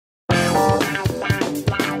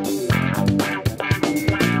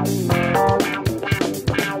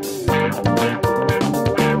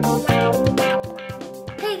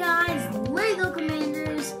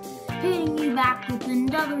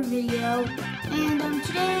another video, and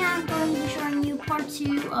today I'm going to be showing you part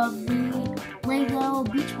 2 of the Lego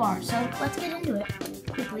Beach Bar. So let's get into it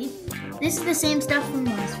quickly. This is the same stuff from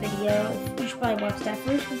last video. You should probably watch that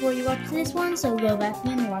first before you watch this one, so go back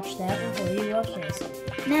and watch that before you watch this.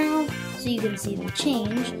 Now, so you can see the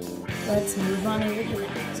change, let's move on over to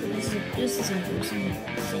that. So this is a person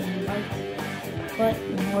saying bike, but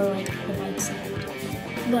more like the bike sound.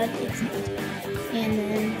 But it's not. And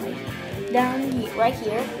then down here, right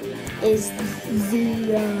here is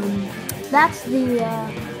that's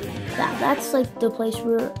like the place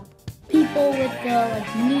where people with the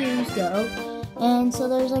news go. And so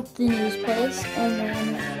there's like the news place, and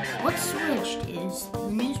then what switched is the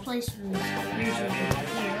news place was usually right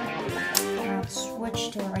here. Now it's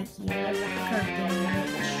switched to right here.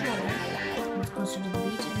 Currently the shore. It's closer to the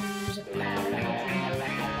beach, and then there's a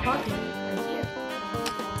parking right here.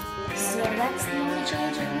 So that's the only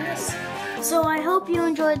change in this. So I hope you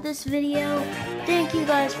enjoyed this video. Thank you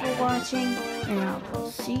guys for watching, and I'll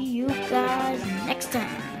see you guys next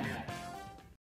time.